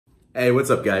Hey, what's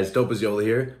up guys? Dope As Yola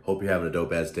here. Hope you're having a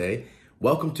dope ass day.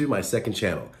 Welcome to my second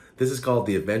channel. This is called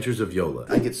The Adventures of Yola.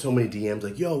 I get so many DMs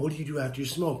like, yo, what do you do after you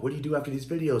smoke? What do you do after these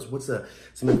videos? What's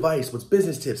some advice? What's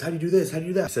business tips? How do you do this? How do you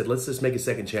do that? I said, let's just make a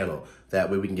second channel.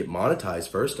 That way we can get monetized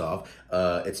first off.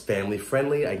 It's family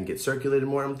friendly. I can get circulated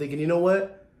more. I'm thinking, you know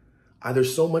what?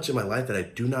 There's so much in my life that I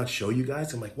do not show you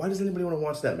guys. I'm like, why does anybody want to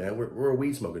watch that, man? We're a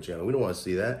weed smoking channel. We don't want to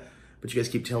see that. But you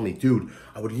guys keep telling me, dude,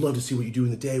 I would love to see what you do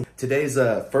in the day. Today's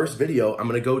first video, I'm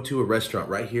gonna go to a restaurant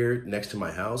right here next to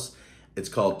my house. It's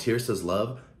called Tirsa's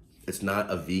Love. It's not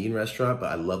a vegan restaurant,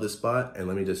 but I love this spot. And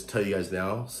let me just tell you guys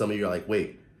now, some of you are like,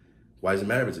 wait, why does it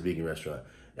matter if it's a vegan restaurant?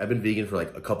 I've been vegan for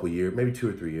like a couple years, maybe 2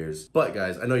 or 3 years. But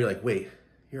guys, I know you're like, wait,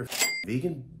 you're a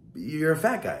vegan? You're a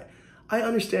fat guy. I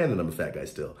understand that I'm a fat guy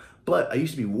still, but I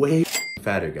used to be way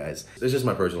fatter, guys. It's just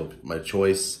my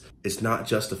choice. It's not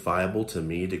justifiable to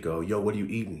me to go, yo, what are you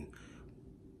eating?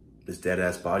 This dead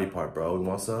ass body part, bro. You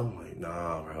want some? I'm like,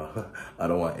 nah, bro. I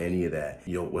don't want any of that.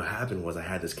 You know, what happened was I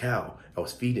had this cow. I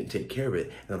was feeding it, taking care of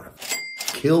it, and then I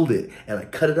killed it, and I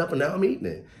cut it up, and now I'm eating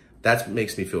it. That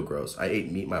makes me feel gross. I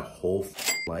ate meat my whole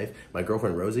life. My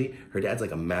girlfriend, Rosie, her dad's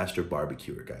like a master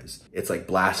barbecuer, guys. It's like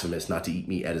blasphemous not to eat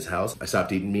meat at his house. I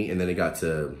stopped eating meat, and then it got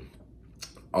to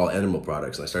all animal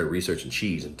products, and I started researching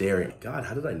cheese and dairy. God,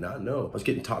 how did I not know? I was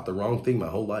getting taught the wrong thing my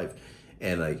whole life.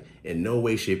 And like, in no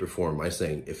way, shape, or form am I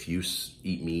saying if you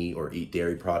eat meat or eat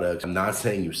dairy products, I'm not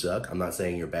saying you suck. I'm not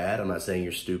saying you're bad. I'm not saying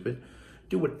you're stupid.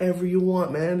 Do whatever you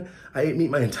want, man. I ate meat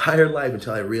my entire life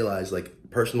until I realized, like,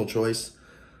 personal choice,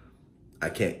 I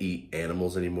can't eat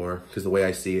animals anymore. Because the way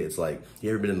I see it, it's like, you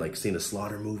ever been in, like, seen a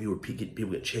slaughter movie where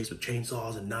people get chased with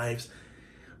chainsaws and knives?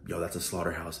 Yo, that's a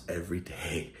slaughterhouse every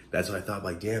day. That's what I thought,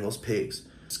 like, damn, those pigs.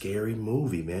 Scary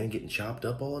movie, man, getting chopped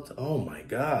up all the time. Oh my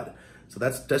God. So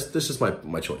that's just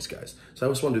my choice, guys. So I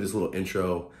just want to do this little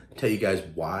intro, tell you guys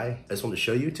why. I just want to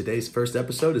show you today's first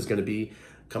episode is gonna be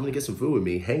coming to get some food with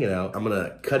me, hanging out. I'm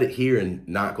gonna cut it here and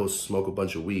not go smoke a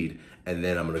bunch of weed. And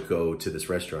then I'm gonna go to this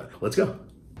restaurant. Let's go.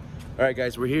 All right,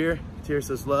 guys, we're here,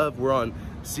 Tirsa's Love. We're on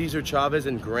Cesar Chavez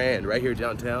and Grand, right here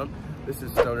downtown. This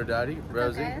is Stoner Dottie,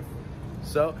 Rosie. Okay.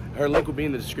 So her link will be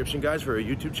in the description, guys, for her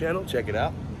YouTube channel. Check it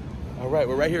out. All right,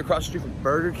 we're right here across the street from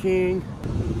Burger King.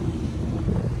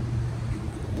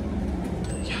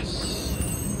 Yes.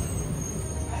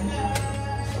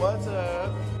 What's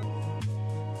up?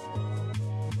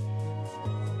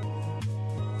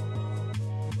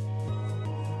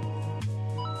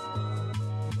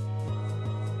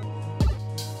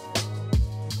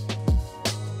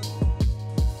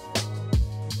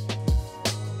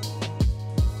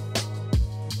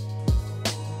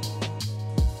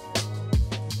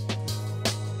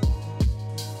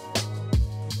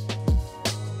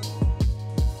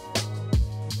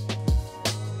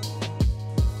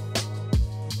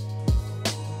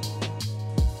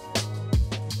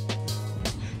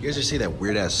 You guys ever see that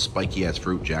weird ass spiky ass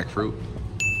fruit, jackfruit?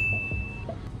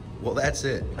 Well, that's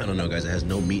it. I don't know, guys, it has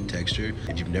no meat texture.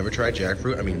 If you've never tried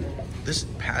jackfruit, I mean, this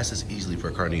passes easily for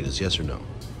carnitas, yes or no?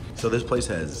 So this place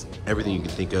has everything you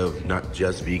can think of, not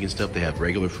just vegan stuff. They have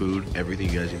regular food, everything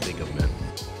you guys can think of, man.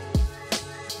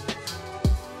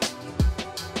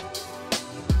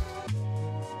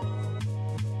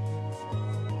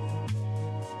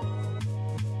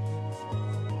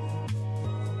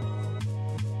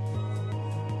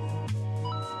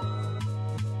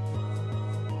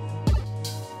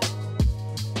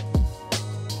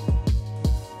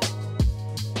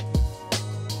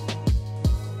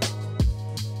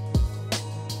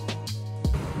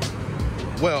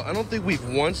 Well, I don't think we've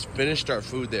once finished our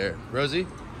food there. Rosie?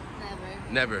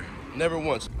 Never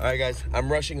once. All right, guys,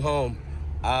 I'm rushing home.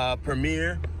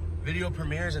 Video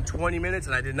premieres in 20 minutes,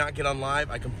 and I did not get on live.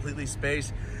 I completely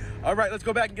spaced. All right, let's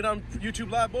go back and get on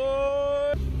YouTube Live,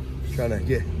 boy. Trying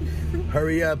to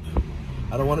hurry up.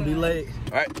 I don't want to be late.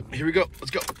 All right, here we go.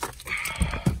 Let's go.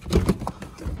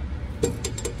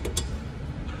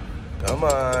 Come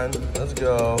on, let's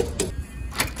go.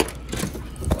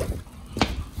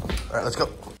 All right, let's go.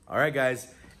 All right, guys,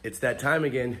 it's that time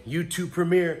again. YouTube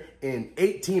premiere in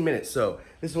 18 minutes. So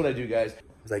this is what I do, guys,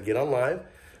 is I get on live,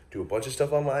 do a bunch of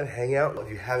stuff on live, hang out. If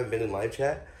you haven't been in live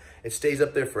chat, it stays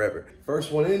up there forever.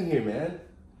 First one in here, man.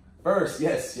 First,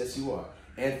 yes, you are.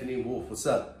 Anthony Wolf, what's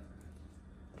up?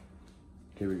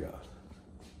 Here we go.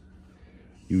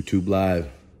 YouTube Live.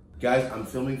 Guys, I'm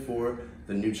filming for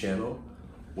the new channel.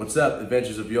 What's up,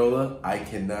 Adventures of Yola? I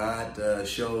cannot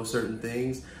show certain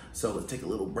things, so let's take a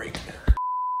little break.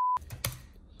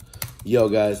 Yo,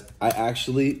 guys, I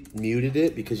actually muted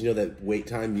it because you know that wait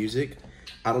time music?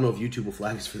 I don't know if YouTube will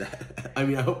flag us for that. I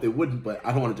mean, I hope they wouldn't, but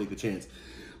I don't want to take the chance.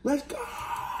 Let's go!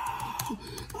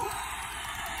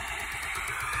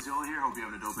 Hope you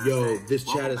have a dope ass Yo, day. this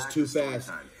Welcome chat is back too to Story fast.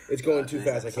 Time. It's going too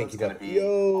fast. I can't keep up.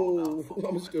 Yo,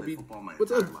 I'm just gonna be.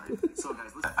 What's up? So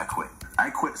guys, listen, I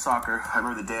quit soccer. I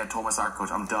remember the day I told my soccer coach,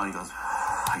 I'm done. He goes,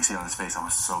 I can see it on his face, I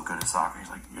was so good at soccer. He's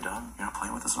like, you're done? You're not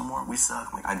playing with us no more? We suck.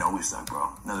 I'm like, I know we suck, bro.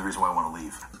 Another reason why I want to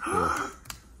leave.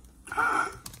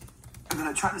 And then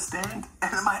I tried to stand,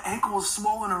 and then my ankle was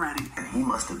swollen already. And he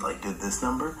must have like did this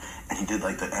number, and he did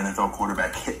like the NFL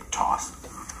quarterback hip toss.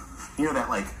 You know that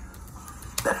like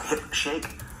that hip shake?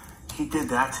 He did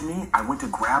that to me. I went to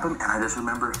grab him, and I just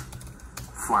remember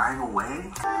flying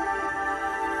away.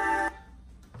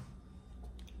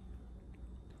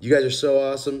 You guys are so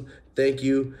awesome. Thank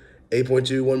you.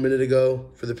 8.2 1 minute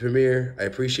ago for the premiere. I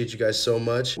appreciate you guys so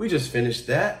much. We just finished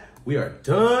that. We are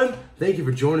done. Thank you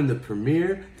for joining the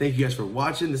premiere. Thank you guys for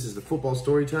watching. This is the football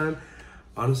story time.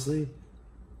 Honestly,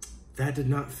 that did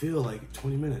not feel like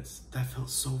 20 minutes. That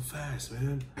felt so fast,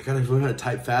 man. I gotta learn how to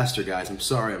type faster, guys. I'm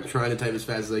sorry. I'm trying to type as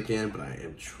fast as I can, but I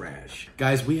am trash.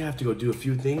 Guys, we have to go do a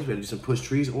few things. We gotta do some push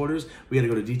trees orders. We gotta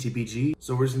go to DTPG.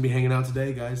 So we're just gonna be hanging out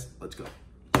today, guys. Let's go.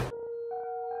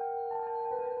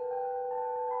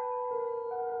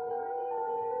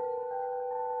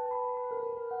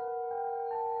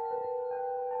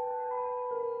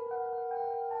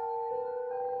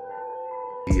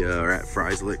 We are at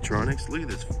Fry's Electronics. Look at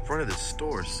this front of this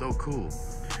store, so cool.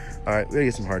 All right, we gotta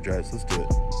get some hard drives. Let's do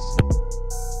it.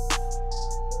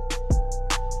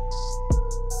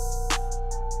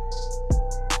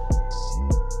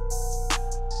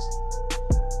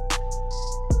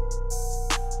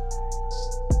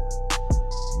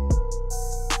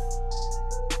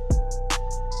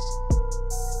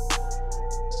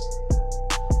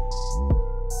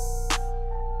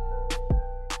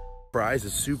 Fry's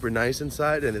is super nice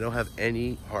inside, and they don't have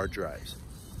any hard drives.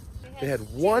 They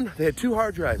had two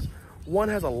hard drives. One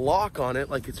has a lock on it,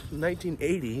 like it's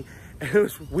 1980, and it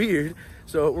was weird.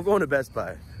 So we're going to Best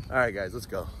Buy. All right, guys, let's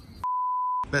go.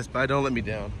 Best Buy, don't let me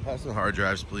down. Have some hard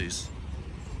drives, please.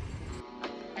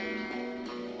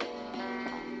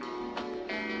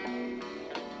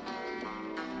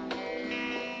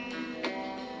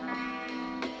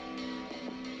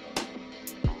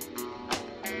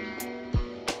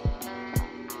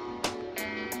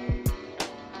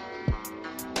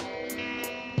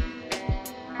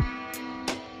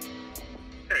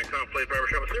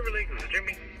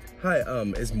 Hi,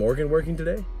 is Morgan working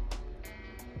today?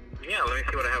 Yeah, let me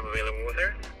see what I have available with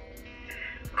her.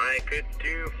 I could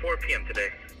do 4 p.m. today.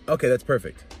 Okay, that's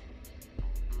perfect.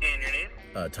 And your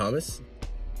name? Thomas.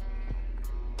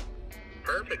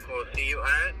 Perfect. We'll see you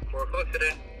at 4 o'clock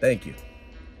today. Thank you.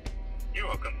 You're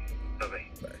welcome. Bye-bye.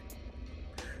 Bye.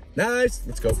 Nice.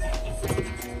 Let's go. All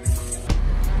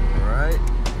right.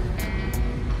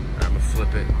 I'm gonna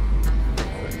flip it.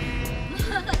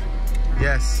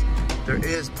 Yes, there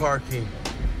is parking.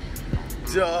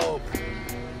 Dope.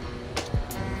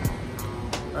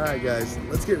 All right, guys,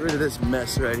 let's get rid of this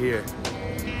mess right here.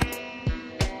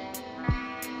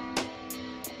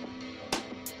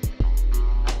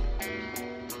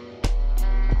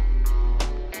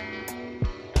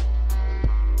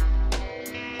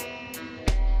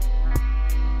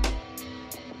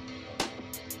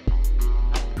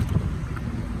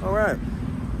 All right,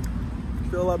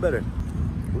 feel a lot better.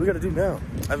 What do we gotta do now?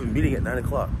 I have a meeting at 9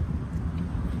 o'clock.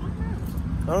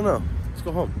 I don't know. Let's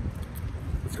go home.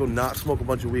 Let's go not smoke a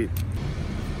bunch of weed.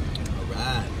 All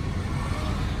right.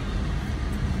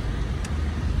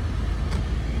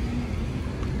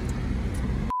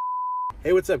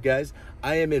 Hey, what's up, guys?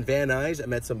 I am in Van Nuys.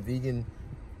 I'm at some vegan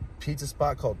pizza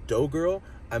spot called Dough Girl.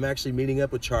 I'm actually meeting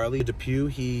up with Charlie Depew.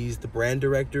 He's the brand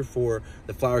director for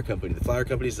the Flower Company. The Flower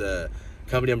Company is a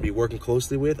company I'm gonna be working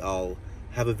closely with. I'll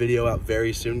have a video out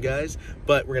very soon, guys,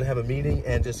 but we're gonna have a meeting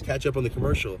and just catch up on the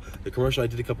commercial. The commercial I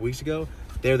did a couple weeks ago,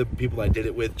 they're the people I did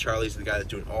it with. Charlie's the guy that's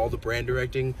doing all the brand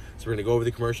directing. So we're gonna go over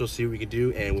the commercial, see what we can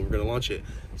do, and we're gonna launch it.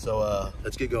 So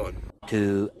let's get going.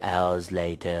 2 hours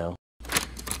later.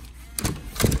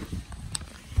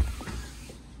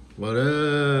 What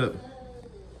up?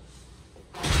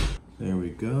 There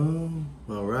we go.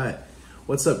 All right.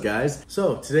 What's up, guys?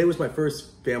 So today was my first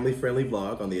family-friendly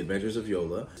vlog on the Adventures of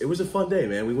Yola. It was a fun day,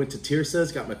 man. We went to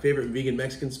Tirsa's, got my favorite vegan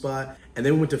Mexican spot, and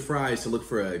then we went to Fry's to look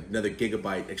for another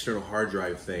gigabyte external hard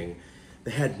drive thing.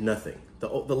 They had nothing. The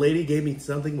lady gave me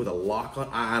something with a lock on.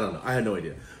 I don't know. I had no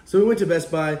idea. So we went to Best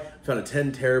Buy, found a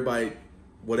 10 terabyte,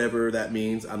 whatever that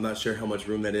means. I'm not sure how much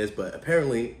room that is, but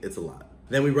apparently it's a lot.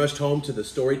 Then we rushed home to the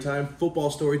story time,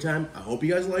 football story time. I hope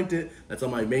you guys liked it. That's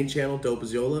on my main channel, Dope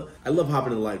As Yola. I love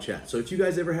hopping in the live chat. So if you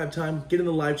guys ever have time, get in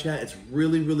the live chat. It's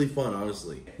really, really fun,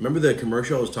 honestly. Remember the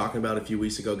commercial I was talking about a few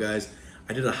weeks ago, guys?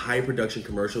 I did a high production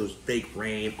commercial. It was fake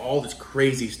rain, all this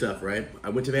crazy stuff, right? I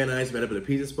went to Van Nuys, met up at a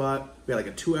pizza spot. We had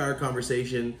like a 2-hour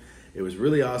conversation. It was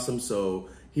really awesome. So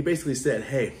he basically said,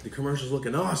 hey, the commercial's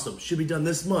looking awesome. Should be done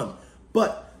this month.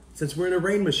 But since we're in a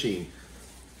rain machine,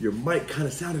 your mic kind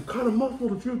of sounded kind of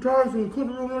muffled a few times and we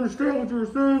couldn't really understand what you were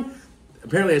saying.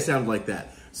 Apparently I sounded like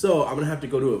that. So I'm gonna have to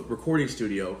go to a recording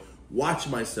studio, watch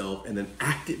myself, and then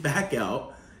act it back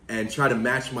out and try to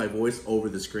match my voice over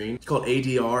the screen. It's called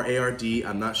ADR, ARD,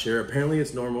 I'm not sure. Apparently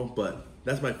it's normal, but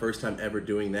that's my first time ever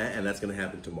doing that, and that's gonna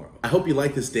happen tomorrow. I hope you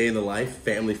like this day in the life,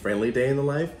 family-friendly day in the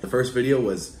life. The first video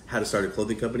was how to start a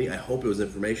clothing company. I hope it was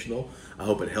informational. I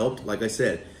hope it helped. Like I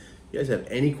said, if you guys have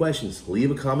any questions,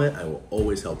 leave a comment. I will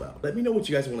always help out. Let me know what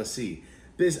you guys wanna see.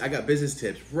 I got business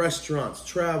tips, restaurants,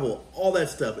 travel, all that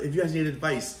stuff. If you guys need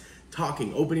advice,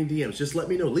 talking, opening DMs, just let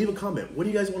me know. Leave a comment. What do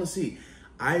you guys wanna see?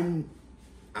 I'm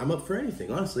up for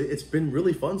anything, honestly. It's been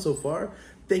really fun so far.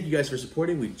 Thank you guys for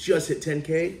supporting. We just hit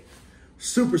 10K.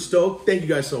 Super stoked. Thank you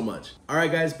guys so much. All right,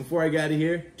 guys, before I get out of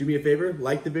here, do me a favor,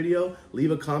 like the video,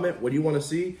 leave a comment. What do you want to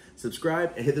see?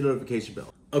 Subscribe and hit the notification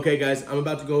bell. Okay, guys, I'm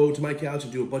about to go to my couch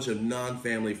and do a bunch of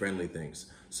non-family friendly things.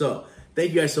 So,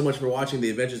 thank you guys so much for watching The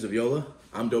Adventures of Yola.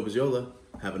 I'm Dope As Yola.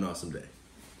 Have an awesome day.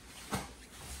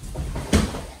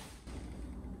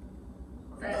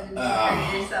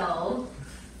 Hurt yourself.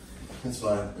 That's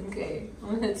fine. Okay,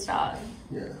 I'm gonna stop.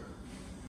 Yeah.